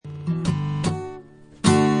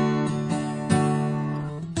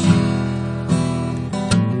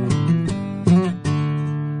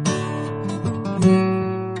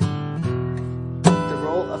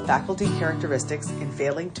Faculty Characteristics in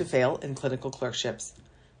Failing to Fail in Clinical Clerkships,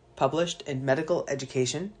 published in Medical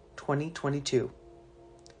Education, 2022,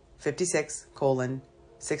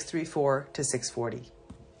 56:634-640.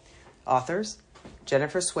 Authors: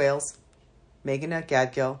 Jennifer Swales, Meghna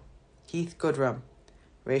Gadgil, Heath Goodrum,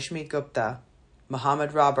 Reshmi Gupta,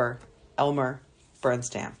 Mohammed Robber, Elmer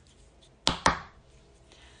Bernstam.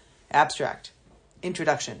 Abstract.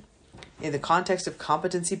 Introduction. In the context of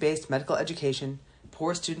competency-based medical education,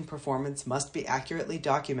 poor student performance must be accurately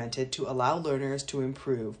documented to allow learners to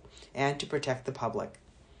improve and to protect the public.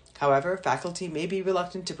 However, faculty may be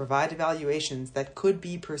reluctant to provide evaluations that could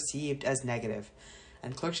be perceived as negative,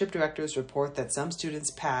 and clerkship directors report that some students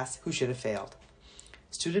pass who should have failed.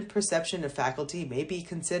 Student perception of faculty may be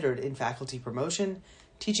considered in faculty promotion,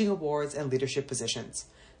 teaching awards, and leadership positions.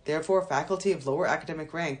 Therefore, faculty of lower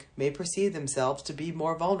academic rank may perceive themselves to be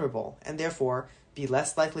more vulnerable and therefore be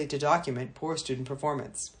less likely to document poor student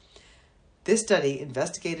performance. This study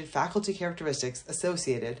investigated faculty characteristics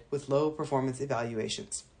associated with low performance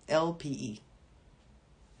evaluations, LPE.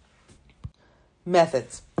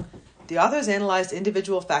 Methods. The authors analyzed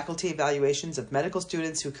individual faculty evaluations of medical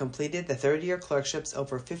students who completed the third-year clerkships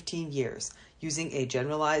over 15 years, using a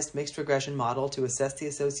generalized mixed regression model to assess the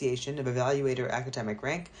association of evaluator academic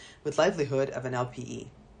rank with likelihood of an LPE.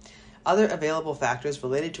 Other available factors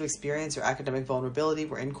related to experience or academic vulnerability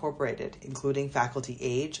were incorporated, including faculty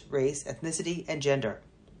age, race, ethnicity, and gender.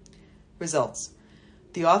 Results.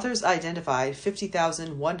 The authors identified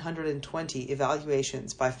 50,120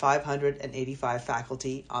 evaluations by 585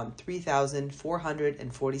 faculty on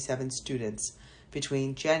 3,447 students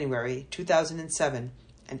between January 2007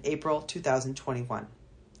 and April 2021.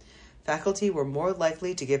 Faculty were more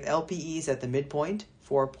likely to give LPEs at the midpoint,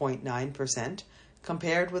 4.9%,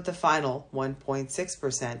 compared with the final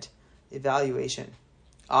 1.6% evaluation.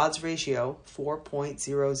 Odds ratio,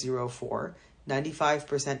 4.004,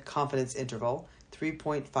 95% confidence interval,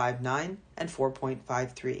 3.59 and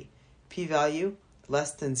 4.53. P-value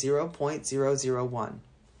less than 0.001.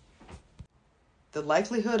 The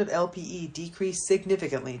likelihood of LPE decreased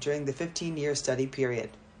significantly during the 15-year study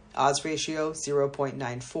period. Odds ratio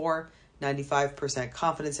 0.94, 95%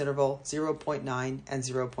 confidence interval 0.9 and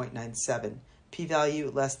 0.97.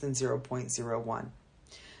 P-value less than 0.01.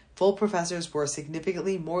 Full professors were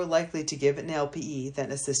significantly more likely to give an LPE than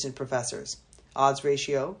assistant professors. Odds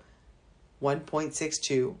ratio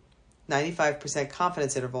 1.62, 95%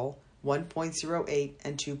 confidence interval 1.08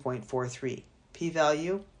 and 2.43.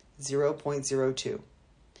 P-value 0.02.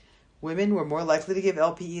 Women were more likely to give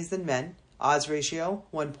LPEs than men. Odds ratio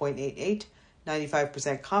 1.88,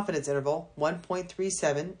 95% confidence interval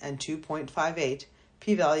 1.37 and 2.58.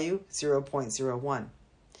 P-value 0.01.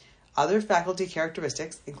 Other faculty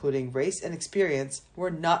characteristics, including race and experience, were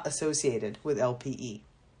not associated with LPE.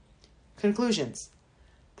 Conclusions.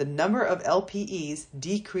 The number of LPEs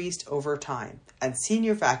decreased over time, and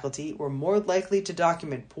senior faculty were more likely to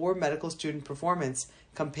document poor medical student performance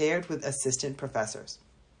compared with assistant professors.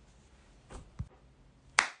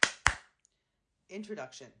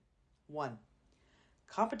 Introduction. 1.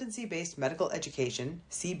 Competency-based medical education,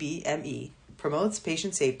 CBME, promotes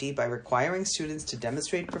patient safety by requiring students to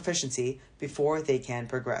demonstrate proficiency before they can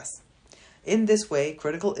progress. In this way,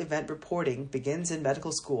 critical event reporting begins in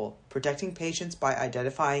medical school, protecting patients by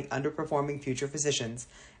identifying underperforming future physicians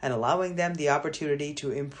and allowing them the opportunity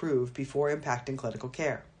to improve before impacting clinical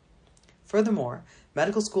care. Furthermore,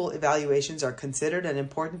 medical school evaluations are considered an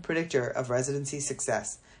important predictor of residency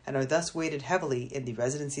success and are thus weighted heavily in the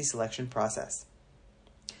residency selection process.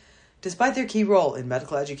 Despite their key role in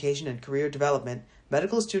medical education and career development,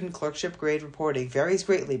 medical student clerkship grade reporting varies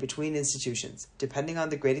greatly between institutions, depending on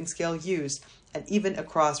the grading scale used and even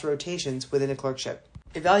across rotations within a clerkship.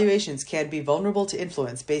 Evaluations can be vulnerable to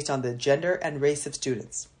influence based on the gender and race of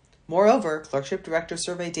students. Moreover, clerkship director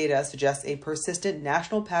survey data suggests a persistent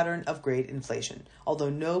national pattern of grade inflation, although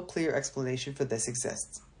no clear explanation for this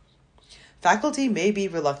exists. Faculty may be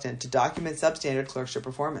reluctant to document substandard clerkship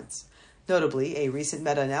performance. Notably, a recent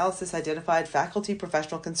meta-analysis identified faculty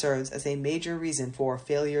professional concerns as a major reason for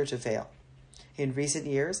failure to fail. In recent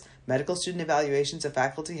years, medical student evaluations of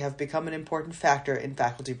faculty have become an important factor in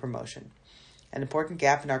faculty promotion. An important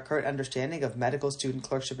gap in our current understanding of medical student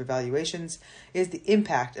clerkship evaluations is the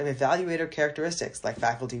impact of evaluator characteristics like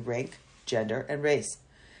faculty rank, gender, and race.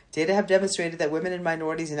 Data have demonstrated that women and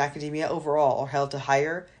minorities in academia overall are held to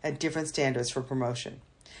higher and different standards for promotion,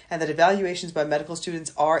 and that evaluations by medical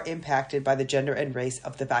students are impacted by the gender and race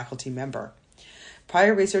of the faculty member.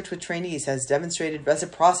 Prior research with trainees has demonstrated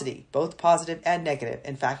reciprocity, both positive and negative,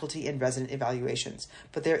 in faculty and resident evaluations,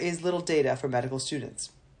 but there is little data for medical students.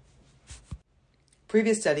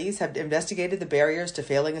 Previous studies have investigated the barriers to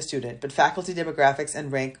failing a student, but faculty demographics and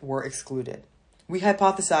rank were excluded. We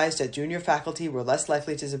hypothesized that junior faculty were less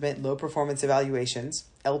likely to submit low performance evaluations,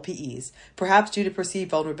 LPEs, perhaps due to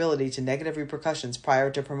perceived vulnerability to negative repercussions prior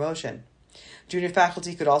to promotion. Junior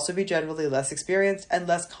faculty could also be generally less experienced and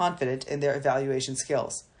less confident in their evaluation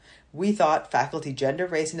skills. We thought faculty gender,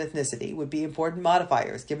 race, and ethnicity would be important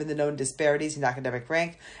modifiers given the known disparities in academic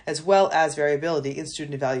rank, as well as variability in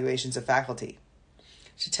student evaluations of faculty.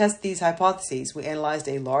 To test these hypotheses, we analyzed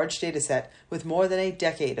a large dataset with more than a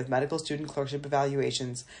decade of medical student clerkship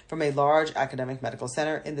evaluations from a large academic medical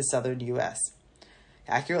center in the southern U.S.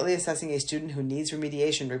 Accurately assessing a student who needs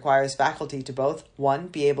remediation requires faculty to both, 1,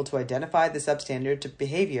 be able to identify the substandard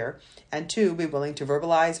behavior, and 2, be willing to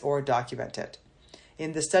verbalize or document it.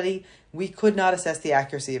 In the study, we could not assess the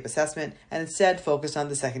accuracy of assessment and instead focused on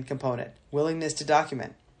the second component, willingness to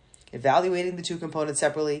document. Evaluating the two components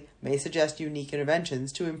separately may suggest unique interventions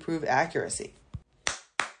to improve accuracy.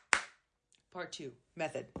 Part 2.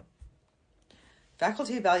 Method.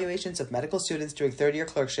 Faculty evaluations of medical students during third-year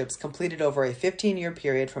clerkships completed over a 15-year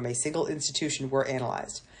period from a single institution were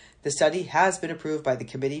analyzed. The study has been approved by the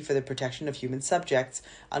Committee for the Protection of Human Subjects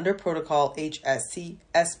under Protocol HSC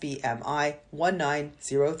SBMI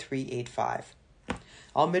 190385.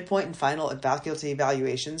 All midpoint and final faculty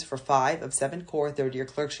evaluations for 5 of 7 core third-year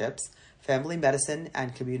clerkships, family medicine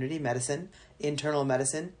and community medicine, internal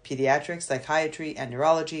medicine, pediatrics, psychiatry, and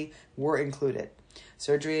neurology, were included.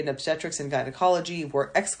 Surgery and obstetrics and gynecology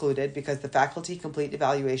were excluded because the faculty complete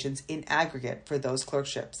evaluations in aggregate for those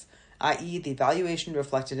clerkships, i.e. the evaluation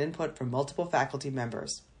reflected input from multiple faculty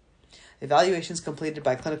members. Evaluations completed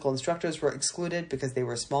by clinical instructors were excluded because they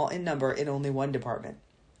were small in number in only one department.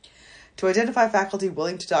 To identify faculty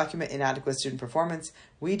willing to document inadequate student performance,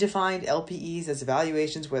 we defined LPEs as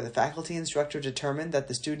evaluations where the faculty instructor determined that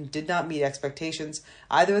the student did not meet expectations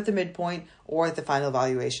either at the midpoint or at the final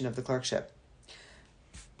evaluation of the clerkship.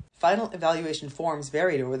 Final evaluation forms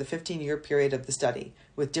varied over the 15-year period of the study,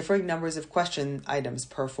 with differing numbers of question items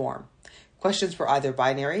per form. Questions were either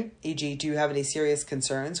binary, e.g., do you have any serious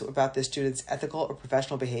concerns about the student's ethical or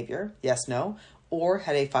professional behavior? Yes, no. Or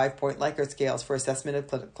had a 5-point Likert scales for assessment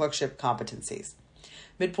of clerkship competencies.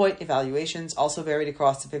 Midpoint evaluations also varied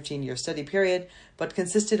across the 15-year study period, but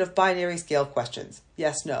consisted of binary scale questions,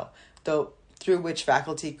 yes, no, through which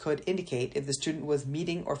faculty could indicate if the student was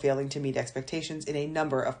meeting or failing to meet expectations in a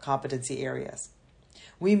number of competency areas.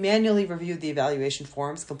 We manually reviewed the evaluation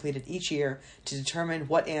forms completed each year to determine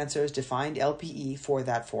what answers defined LPE for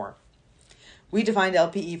that form. We defined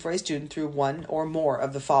LPE for a student through one or more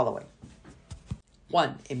of the following.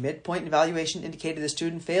 1. A midpoint evaluation indicated the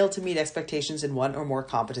student failed to meet expectations in one or more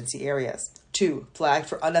competency areas. 2. Flagged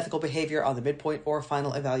for unethical behavior on the midpoint or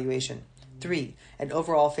final evaluation. 3. An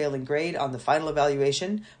overall failing grade on the final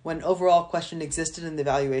evaluation when an overall question existed in the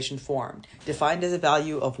evaluation form, defined as a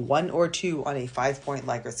value of 1 or 2 on a 5-point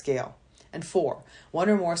Likert scale. And 4. One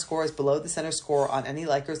or more scores below the center score on any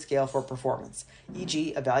Likert scale for performance,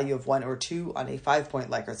 e.g. a value of 1 or 2 on a 5-point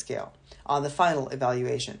Likert scale, on the final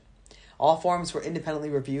evaluation. All forms were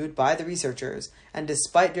independently reviewed by the researchers, and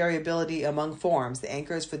despite variability among forms, the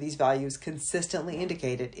anchors for these values consistently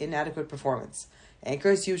indicated inadequate performance.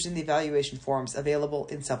 Anchors used in the evaluation forms available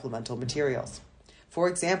in supplemental materials. For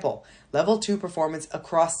example, Level 2 performance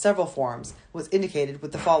across several forms was indicated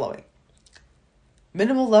with the following.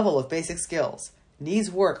 Minimal level of basic skills.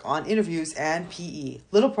 Needs work on interviews and PE.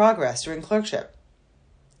 Little progress during clerkship.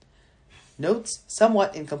 Notes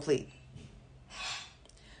somewhat incomplete.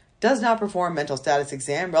 Does not perform mental status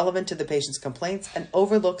exam relevant to the patient's complaints and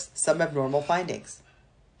overlooks some abnormal findings.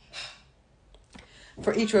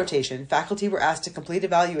 For each rotation, faculty were asked to complete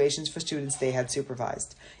evaluations for students they had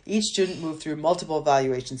supervised. Each student moved through multiple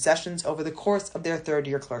evaluation sessions over the course of their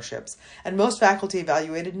third-year clerkships, and most faculty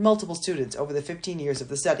evaluated multiple students over the 15 years of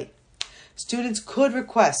the study. Students could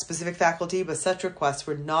request specific faculty, but such requests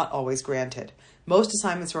were not always granted. Most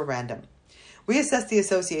assignments were random. We assessed the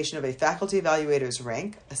association of a faculty evaluator's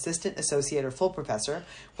rank, assistant, associate, or full professor,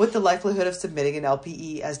 with the likelihood of submitting an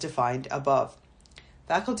LPE as defined above.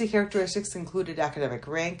 Faculty characteristics included academic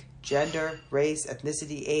rank, gender, race,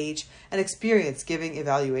 ethnicity, age, and experience giving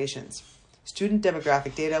evaluations. Student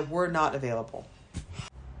demographic data were not available.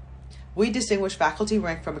 We distinguished faculty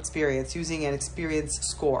rank from experience using an experience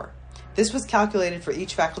score. This was calculated for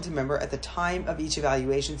each faculty member at the time of each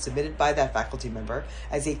evaluation submitted by that faculty member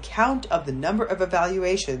as a count of the number of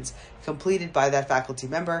evaluations completed by that faculty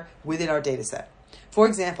member within our dataset. For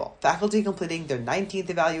example, faculty completing their 19th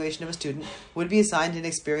evaluation of a student would be assigned an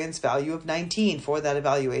experience value of 19 for that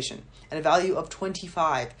evaluation and a value of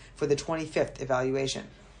 25 for the 25th evaluation.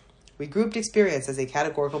 we grouped experience as a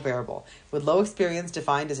categorical variable, with low experience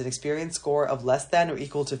defined as an experience score of less than or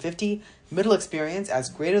equal to 50, middle experience as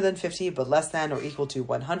greater than 50 but less than or equal to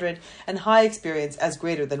 100, and high experience as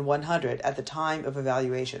greater than 100 at the time of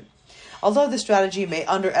evaluation. Although this strategy may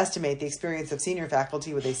underestimate the experience of senior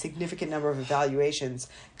faculty with a significant number of evaluations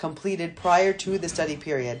completed prior to the study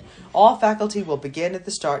period, all faculty will begin at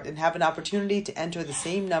the start and have an opportunity to enter the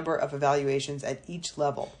same number of evaluations at each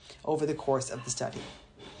level over the course of the study.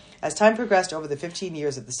 As time progressed over the 15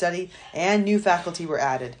 years of the study and new faculty were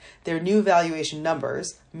added, their new evaluation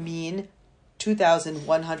numbers, mean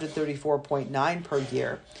 2,134.9 per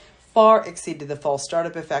year, far exceeded the false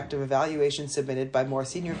startup effect of evaluations submitted by more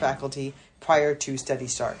senior faculty prior to study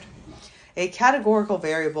start. A categorical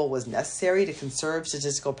variable was necessary to conserve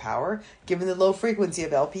statistical power, given the low frequency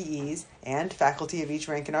of LPEs and faculty of each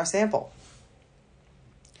rank in our sample.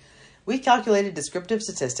 We calculated descriptive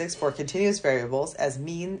statistics for continuous variables as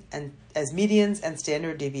medians and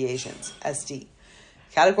standard deviations, SD.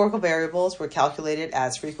 Categorical variables were calculated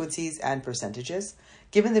as frequencies and percentages.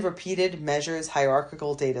 Given the repeated measures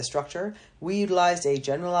hierarchical data structure, we utilized a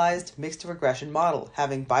generalized mixed regression model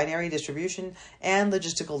having binary distribution and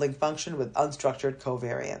logistical link function with unstructured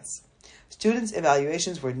covariance. Students'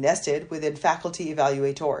 evaluations were nested within faculty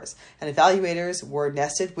evaluators, and evaluators were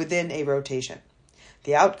nested within a rotation.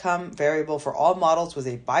 The outcome variable for all models was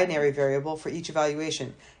a binary variable for each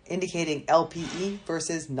evaluation, indicating LPE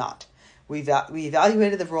versus not. We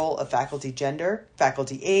evaluated the role of faculty gender,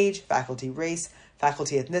 faculty age, faculty race,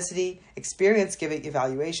 faculty ethnicity, experience giving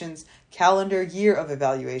evaluations, calendar year of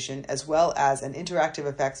evaluation, as well as an interactive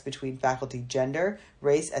effects between faculty gender,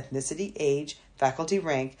 race, ethnicity, age, faculty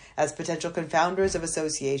rank as potential confounders of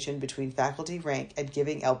association between faculty rank and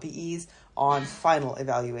giving LPEs on final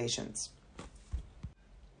evaluations.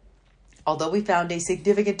 Although we found a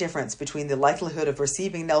significant difference between the likelihood of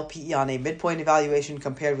receiving an LPE on a midpoint evaluation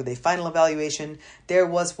compared with a final evaluation, there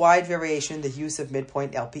was wide variation in the use of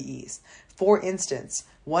midpoint LPEs. For instance,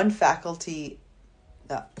 one faculty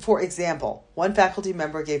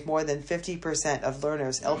member gave more than 50% of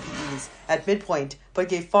learners LPEs at midpoint, but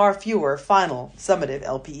gave far fewer final summative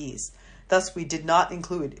LPEs. Thus, we did not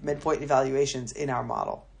include midpoint evaluations in our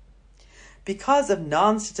model. Because of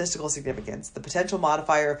non-statistical significance, the potential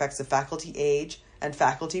modifier effects of faculty age and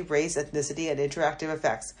faculty race, ethnicity, and interactive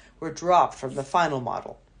effects were dropped from the final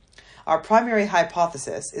model. Our primary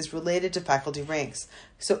hypothesis is related to faculty ranks,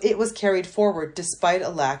 so it was carried forward despite a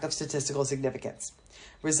lack of statistical significance.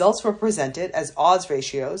 Results were presented as odds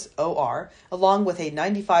ratios, OR, along with a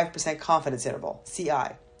 95% confidence interval,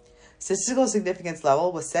 CI. Statistical significance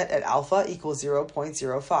level was set at alpha equals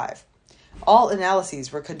 0.05. All analyses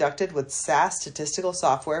were conducted with SAS statistical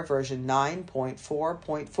software version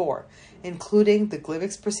 9.4.4, including the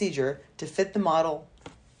Glimix procedure to fit the model.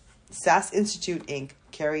 SAS Institute, Inc.,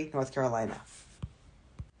 Cary, North Carolina.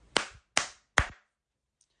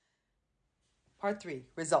 Part 3,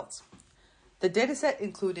 Results. The dataset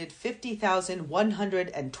included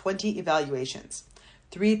 50,120 evaluations,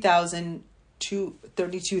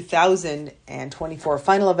 32,024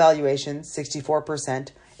 final evaluations,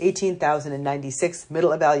 64%, 18,096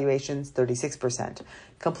 middle evaluations, 36%,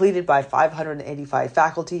 completed by 585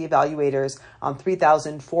 faculty evaluators on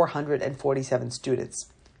 3,447 students.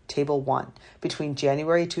 Table 1, between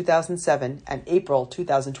January 2007 and April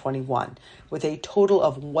 2021, with a total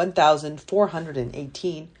of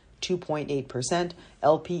 1,418, 2.8%,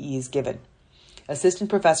 LPEs given. Assistant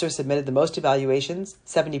professors submitted the most evaluations,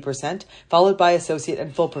 70%, followed by associate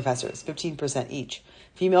and full professors, 15% each.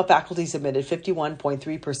 Female faculty submitted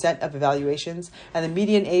 51.3% of evaluations, and the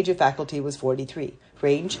median age of faculty was 43,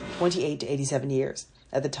 range 28 to 87 years,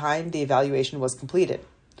 at the time the evaluation was completed.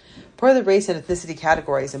 Per the race and ethnicity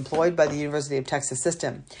categories employed by the University of Texas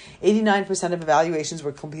system, 89% of evaluations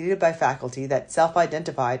were completed by faculty that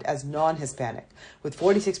self-identified as non-Hispanic, with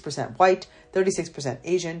 46% white, 36%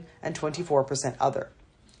 Asian, and 24% other.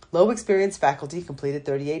 Low experience faculty completed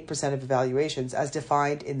 38% of evaluations as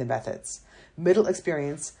defined in the methods. Middle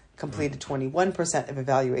experience completed 21% of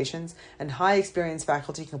evaluations, and high experience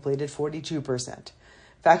faculty completed 42%.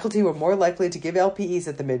 Faculty were more likely to give LPEs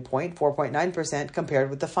at the midpoint, 4.9%,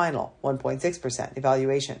 compared with the final, 1.6%,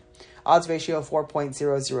 evaluation. Odds ratio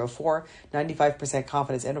 4.004, 95%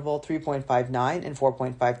 confidence interval 3.59 and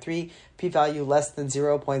 4.53, p-value less than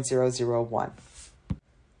 0.001.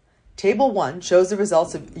 Table 1 shows the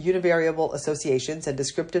results of univariable associations and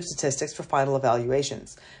descriptive statistics for final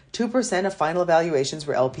evaluations. 2% of final evaluations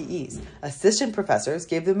were LPEs. Assistant professors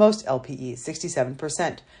gave the most LPEs,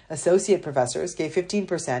 67%. Associate professors gave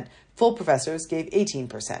 15%. Full professors gave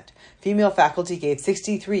 18%. Female faculty gave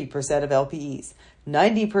 63% of LPEs.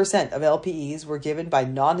 90% of LPEs were given by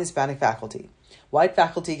non-Hispanic faculty. White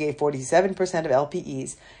faculty gave 47% of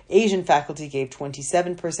LPEs, Asian faculty gave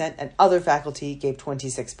 27%, and other faculty gave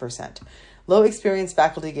 26%. Low experienced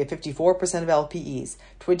faculty gave 54% of LPEs,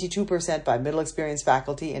 22% by middle experienced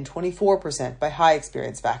faculty, and 24% by high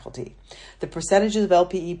experienced faculty. The percentages of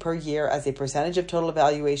LPE per year as a percentage of total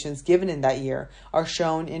evaluations given in that year are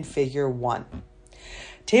shown in Figure 1.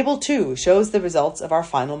 Table 2 shows the results of our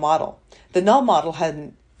final model. The null model had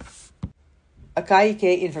an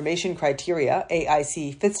Akaike Information Criteria,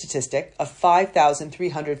 AIC fit statistic of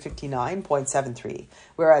 5,359.73,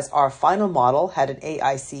 whereas our final model had an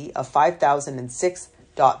AIC of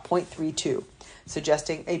 5,006.32,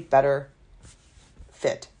 suggesting a better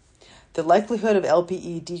fit. The likelihood of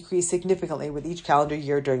LPE decreased significantly with each calendar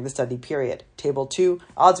year during the study period. Table 2,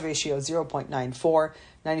 odds ratio 0.94,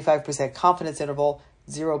 95% confidence interval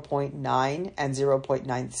 0.9 and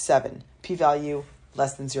 0.97, p-value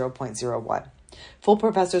less than 0.01. Full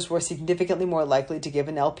professors were significantly more likely to give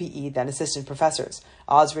an LPE than assistant professors.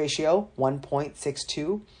 Odds ratio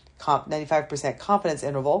 1.62, 95% confidence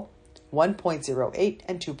interval 1.08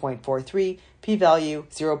 and 2.43, p-value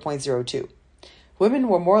 0.02. Women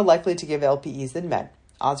were more likely to give LPEs than men.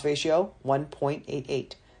 Odds ratio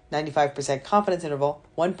 1.88, 95% confidence interval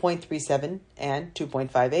 1.37 and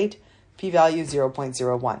 2.58, p-value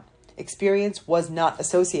 0.01. Experience was not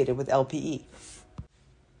associated with LPE.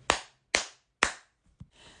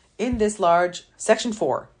 Section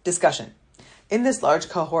 4, discussion. In this large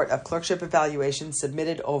cohort of clerkship evaluations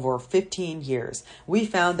submitted over 15 years, we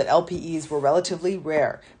found that LPEs were relatively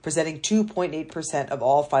rare, presenting 2.8% of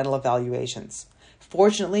all final evaluations.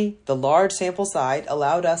 Fortunately, the large sample size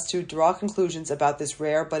allowed us to draw conclusions about this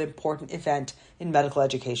rare but important event in medical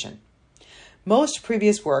education. Most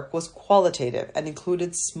previous work was qualitative and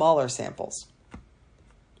included smaller samples.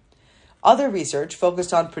 Other research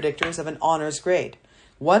focused on predictors of an honors grade.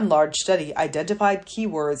 One large study identified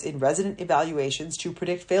keywords in resident evaluations to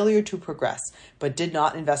predict failure to progress, but did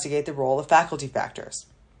not investigate the role of faculty factors.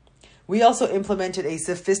 We also implemented a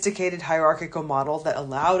sophisticated hierarchical model that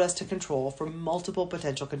allowed us to control for multiple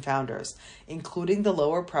potential confounders, including the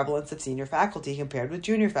lower prevalence of senior faculty compared with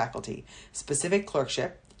junior faculty, specific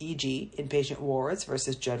clerkship, e.g., inpatient wards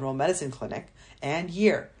versus general medicine clinic, and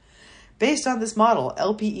year. Based on this model,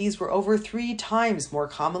 LPEs were over 3 times more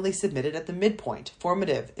commonly submitted at the midpoint,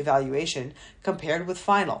 formative evaluation, compared with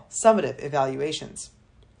final, summative evaluations.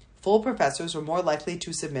 Full professors were more likely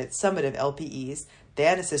to submit summative LPEs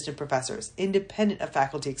than assistant professors, independent of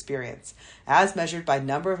faculty experience, as measured by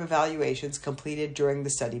number of evaluations completed during the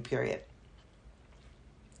study period.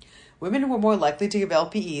 Women were more likely to give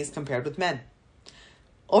LPEs compared with men.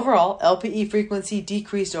 Overall, LPE frequency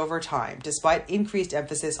decreased over time, despite increased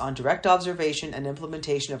emphasis on direct observation and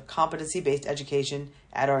implementation of competency-based education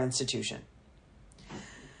at our institution.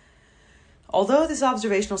 Although this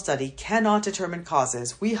observational study cannot determine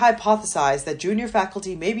causes, we hypothesize that junior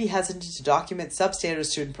faculty may be hesitant to document substandard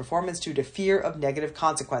student performance due to fear of negative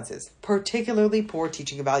consequences, particularly poor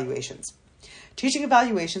teaching evaluations. Teaching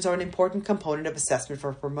evaluations are an important component of assessment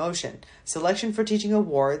for promotion, selection for teaching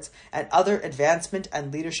awards, and other advancement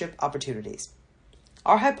and leadership opportunities.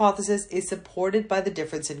 Our hypothesis is supported by the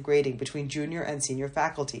difference in grading between junior and senior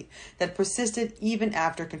faculty that persisted even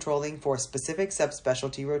after controlling for specific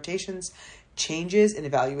subspecialty rotations, changes in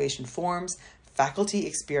evaluation forms, faculty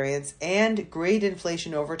experience, and grade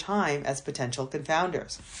inflation over time as potential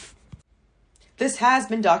confounders. This has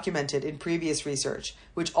been documented in previous research,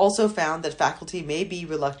 which also found that faculty may be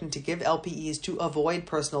reluctant to give LPEs to avoid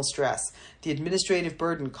personal stress, the administrative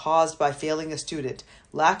burden caused by failing a student,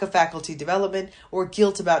 lack of faculty development, or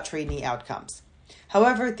guilt about trainee outcomes.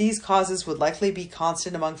 However, these causes would likely be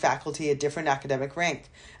constant among faculty at different academic rank,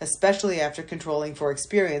 especially after controlling for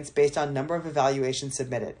experience based on number of evaluations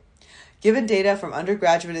submitted. Given data from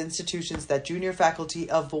undergraduate institutions that junior faculty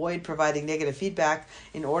avoid providing negative feedback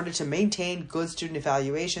in order to maintain good student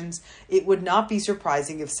evaluations, it would not be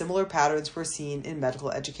surprising if similar patterns were seen in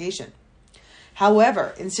medical education.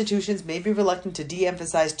 However, institutions may be reluctant to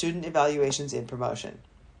de-emphasize student evaluations in promotion.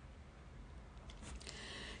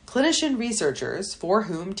 Clinician researchers, for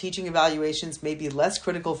whom teaching evaluations may be less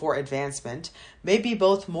critical for advancement, may be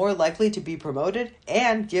both more likely to be promoted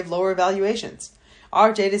and give lower evaluations.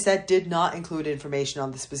 Our dataset did not include information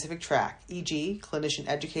on the specific track, e.g., clinician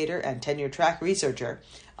educator and tenure track researcher,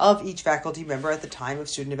 of each faculty member at the time of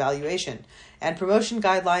student evaluation, and promotion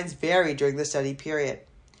guidelines vary during the study period.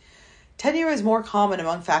 Tenure is more common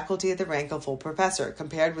among faculty at the rank of full professor,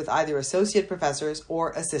 compared with either associate professors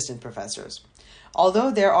or assistant professors.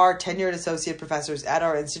 Although there are tenured associate professors at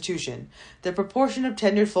our institution, the proportion of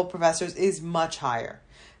tenured full professors is much higher.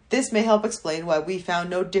 This may help explain why we found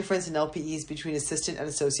no difference in LPEs between assistant and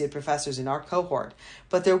associate professors in our cohort,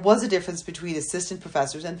 but there was a difference between assistant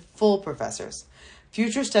professors and full professors.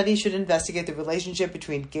 Future studies should investigate the relationship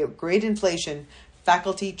between grade inflation,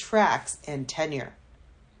 faculty tracks, and tenure.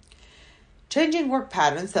 Changing work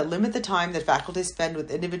patterns that limit the time that faculty spend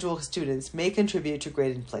with individual students may contribute to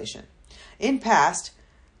grade inflation. In past,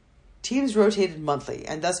 teams rotated monthly,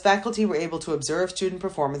 and thus faculty were able to observe student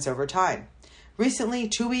performance over time. Recently,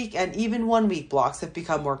 2-week and even 1-week blocks have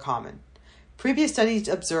become more common. Previous studies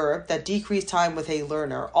observed that decreased time with a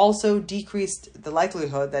learner also decreased the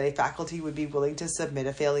likelihood that a faculty would be willing to submit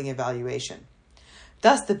a failing evaluation.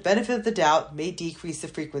 Thus, the benefit of the doubt may decrease the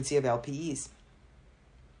frequency of LPEs.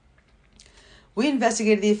 We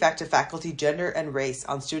investigated the effect of faculty gender and race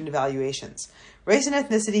on student evaluations. Race and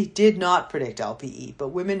ethnicity did not predict LPE, but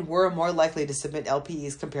women were more likely to submit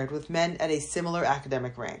LPEs compared with men at a similar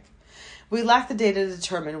academic rank. We lack the data to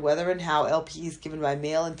determine whether and how LPEs given by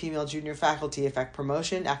male and female junior faculty affect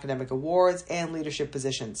promotion, academic awards, and leadership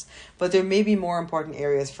positions, but there may be more important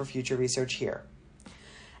areas for future research here.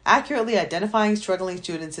 Accurately identifying struggling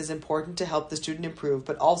students is important to help the student improve,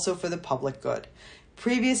 but also for the public good.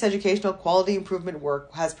 Previous educational quality improvement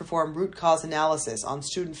work has performed root cause analysis on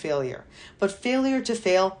student failure, but failure to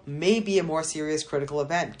fail may be a more serious critical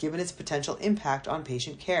event given its potential impact on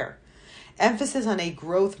patient care. Emphasis on a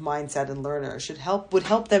growth mindset in learners would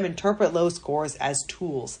help them interpret low scores as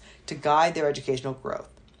tools to guide their educational growth.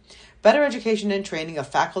 Better education and training of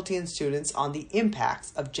faculty and students on the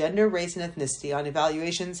impacts of gender, race, and ethnicity on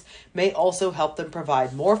evaluations may also help them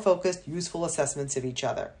provide more focused, useful assessments of each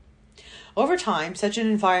other. Over time, such an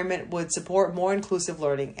environment would support more inclusive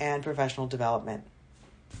learning and professional development.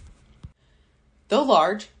 Though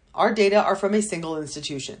large, our data are from a single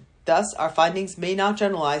institution. Thus, our findings may not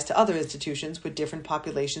generalize to other institutions with different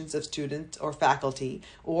populations of students or faculty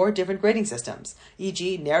or different grading systems,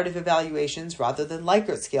 e.g. narrative evaluations rather than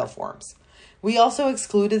Likert scale forms. We also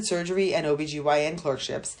excluded surgery and OBGYN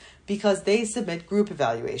clerkships because they submit group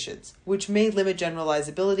evaluations, which may limit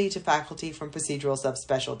generalizability to faculty from procedural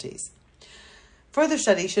subspecialties. Further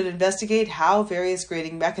studies should investigate how various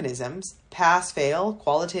grading mechanisms, pass-fail,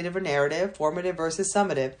 qualitative or narrative, formative versus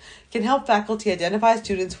summative, can help faculty identify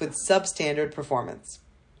students with substandard performance.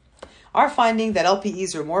 Our finding that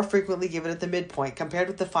LPEs are more frequently given at the midpoint compared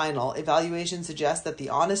with the final evaluation suggests that the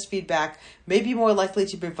honest feedback may be more likely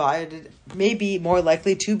to be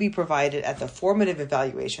provided at the formative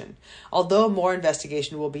evaluation, although more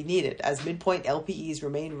investigation will be needed as midpoint LPEs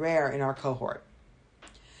remain rare in our cohort.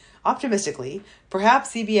 Optimistically,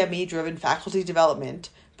 perhaps CBME-driven faculty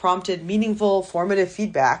development prompted meaningful formative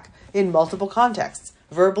feedback in multiple contexts,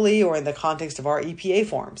 verbally or in the context of our EPA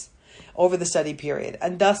forms, over the study period,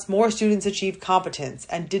 and thus more students achieved competence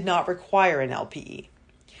and did not require an LPE.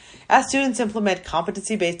 As students implement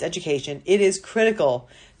competency-based education, it is critical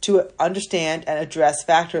to understand and address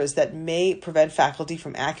factors that may prevent faculty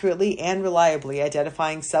from accurately and reliably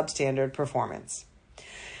identifying substandard performance.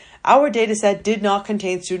 Our dataset did not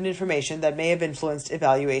contain student information that may have influenced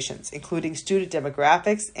evaluations, including student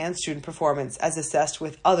demographics and student performance as assessed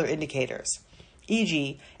with other indicators,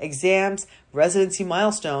 e.g., exams, residency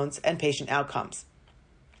milestones, and patient outcomes.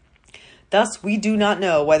 Thus, we do not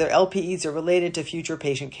know whether LPEs are related to future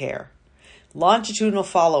patient care. Longitudinal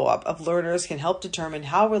follow-up of learners can help determine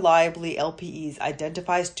how reliably LPEs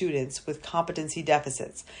identify students with competency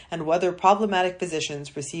deficits and whether problematic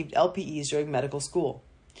physicians received LPEs during medical school.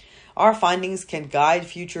 Our findings can guide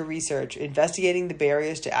future research investigating the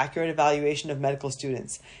barriers to accurate evaluation of medical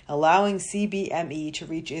students, allowing CBME to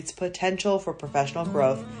reach its potential for professional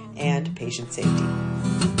growth and patient safety.